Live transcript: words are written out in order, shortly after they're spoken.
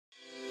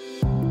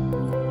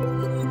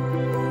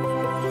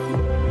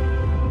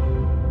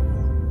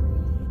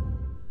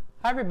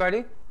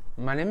everybody,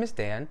 my name is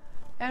Dan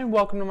and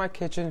welcome to my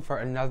kitchen for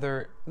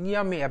another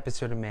yummy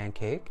episode of Man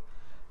Cake.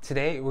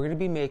 Today we're going to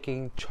be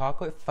making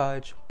chocolate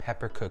fudge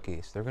pepper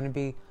cookies. They're going to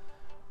be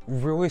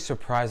really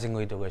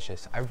surprisingly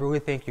delicious. I really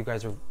think you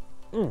guys are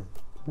going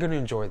to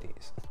enjoy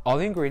these. All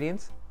the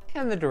ingredients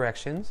and the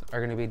directions are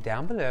going to be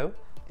down below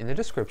in the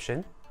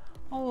description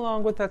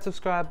along with that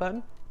subscribe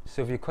button.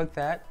 So if you click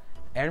that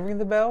and ring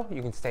the bell,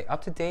 you can stay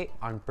up to date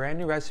on brand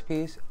new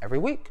recipes every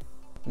week.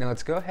 Now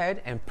let's go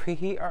ahead and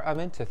preheat our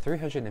oven to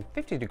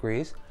 350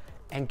 degrees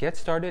and get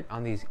started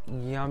on these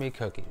yummy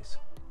cookies.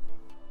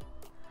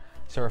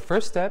 So our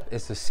first step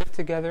is to sift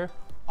together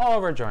all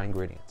of our dry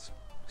ingredients.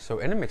 So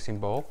in a mixing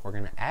bowl, we're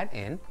going to add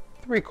in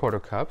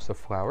 3/4 cups of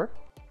flour,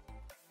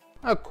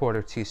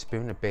 1/4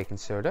 teaspoon of baking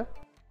soda,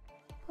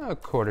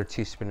 1/4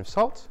 teaspoon of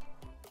salt,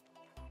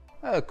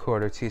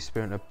 1/4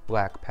 teaspoon of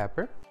black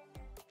pepper,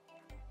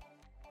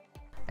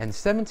 and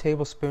 7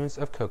 tablespoons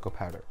of cocoa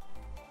powder.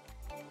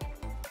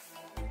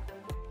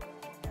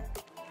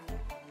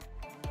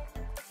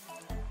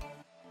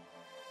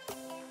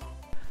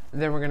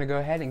 Then we're going to go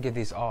ahead and give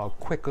these all a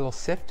quick little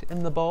sift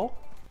in the bowl.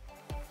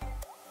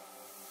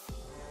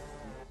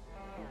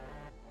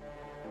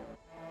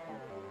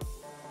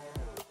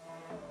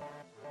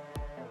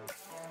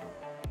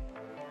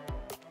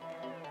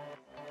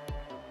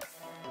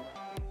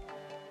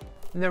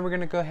 And then we're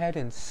going to go ahead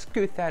and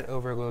scoot that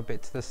over a little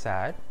bit to the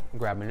side,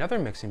 grab another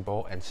mixing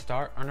bowl and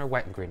start on our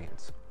wet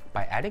ingredients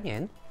by adding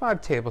in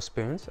 5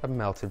 tablespoons of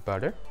melted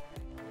butter,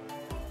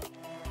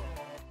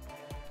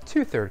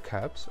 2/3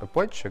 cups of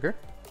white sugar,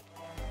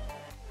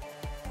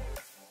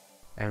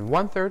 and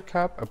 1/3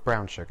 cup of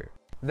brown sugar.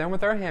 Then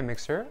with our hand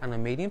mixer on a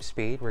medium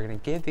speed, we're going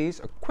to give these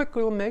a quick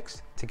little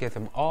mix to get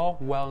them all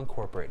well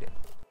incorporated.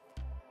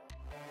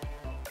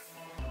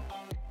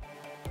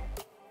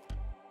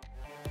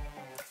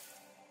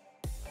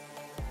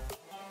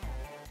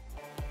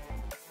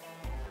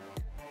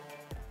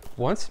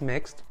 Once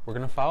mixed, we're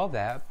going to follow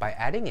that by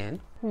adding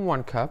in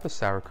 1 cup of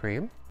sour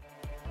cream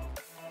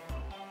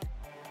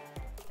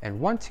and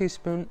 1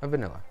 teaspoon of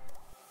vanilla.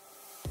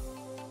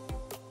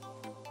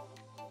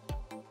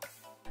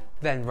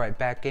 Then right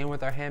back in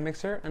with our hand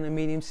mixer on a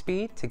medium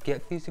speed to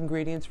get these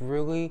ingredients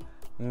really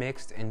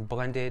mixed and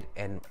blended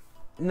and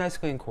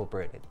nicely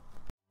incorporated.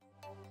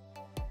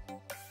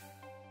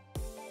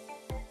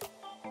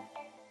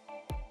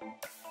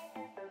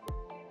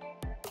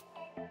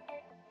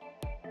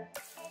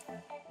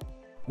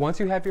 Once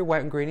you have your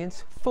wet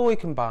ingredients fully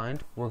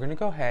combined, we're going to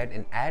go ahead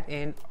and add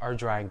in our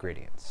dry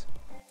ingredients.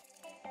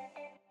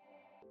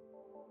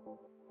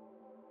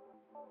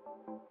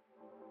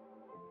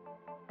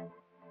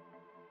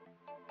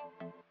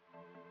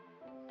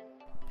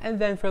 And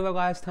then for the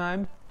last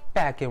time,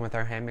 back in with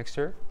our hand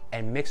mixer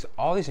and mix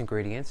all these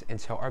ingredients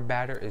until our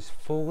batter is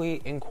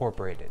fully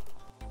incorporated.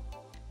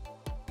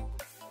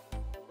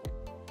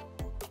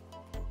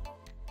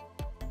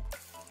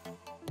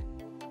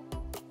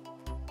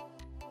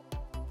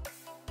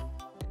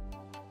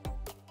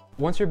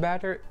 Once your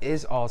batter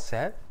is all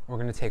set, we're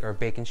going to take our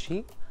baking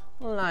sheet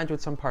lined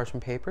with some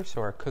parchment paper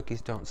so our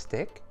cookies don't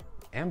stick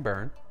and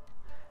burn.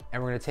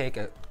 And we're going to take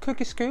a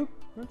cookie scoop.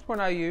 That's what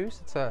I use.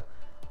 It's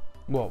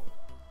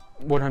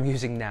what I'm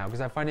using now because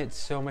I find it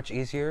so much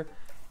easier.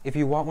 If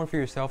you want one for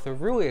yourself, they're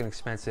really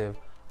inexpensive.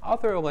 I'll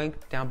throw a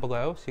link down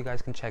below so you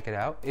guys can check it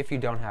out if you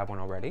don't have one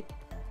already.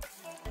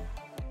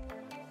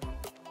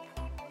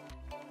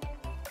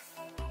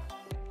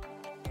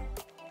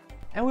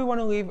 And we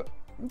want to leave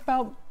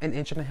about 1.5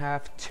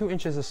 inches, 2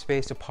 inches of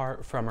space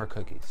apart from our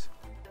cookies.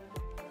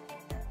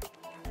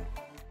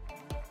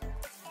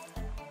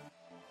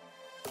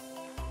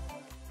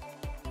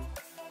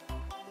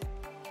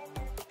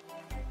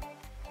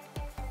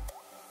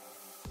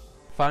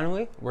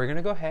 Finally, we're going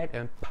to go ahead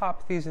and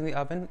pop these in the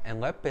oven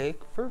and let bake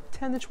for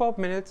 10 to 12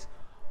 minutes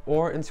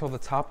or until the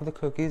top of the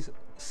cookies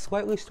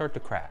slightly start to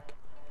crack.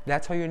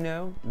 That's how you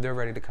know they're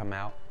ready to come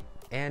out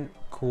and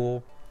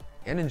cool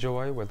and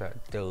enjoy with a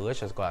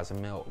delicious glass of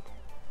milk.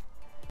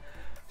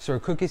 So our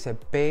cookies have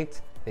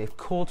baked, they've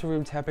cooled to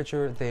room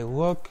temperature, they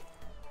look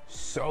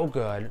so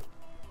good.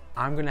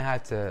 I'm going to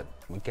have to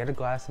get a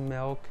glass of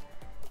milk,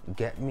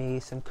 get me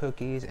some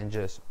cookies and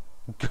just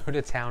go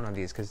to town on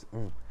these because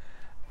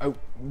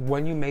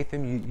when you make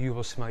them, you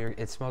will smell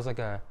it smells like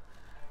a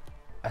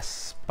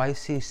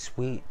spicy,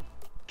 sweet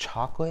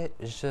chocolate.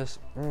 It's just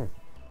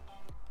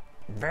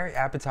very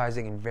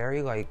appetizing and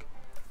very like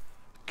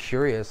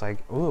curious.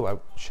 Like,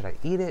 ooh, should I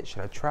eat it?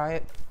 Should I try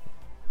it?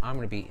 I'm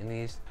gonna be eating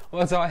these.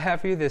 Well, that's all I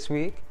have for you this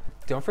week.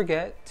 Don't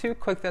forget to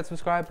click that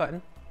subscribe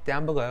button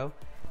down below.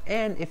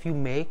 And if you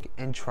make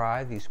and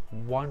try these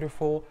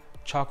wonderful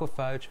chocolate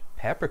fudge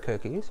pepper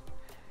cookies,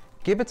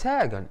 give a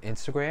tag on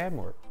Instagram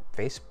or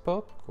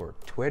Facebook or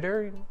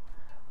Twitter,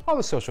 all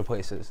the social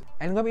places,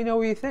 and let me know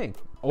what you think.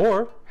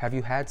 Or have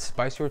you had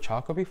spicier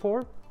chocolate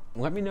before?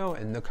 Let me know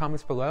in the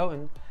comments below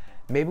and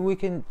maybe we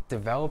can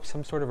develop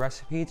some sort of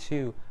recipe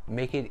to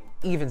make it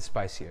even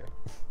spicier.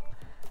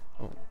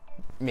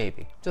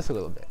 Maybe, just a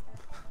little bit.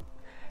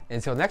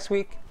 Until next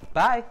week,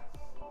 bye!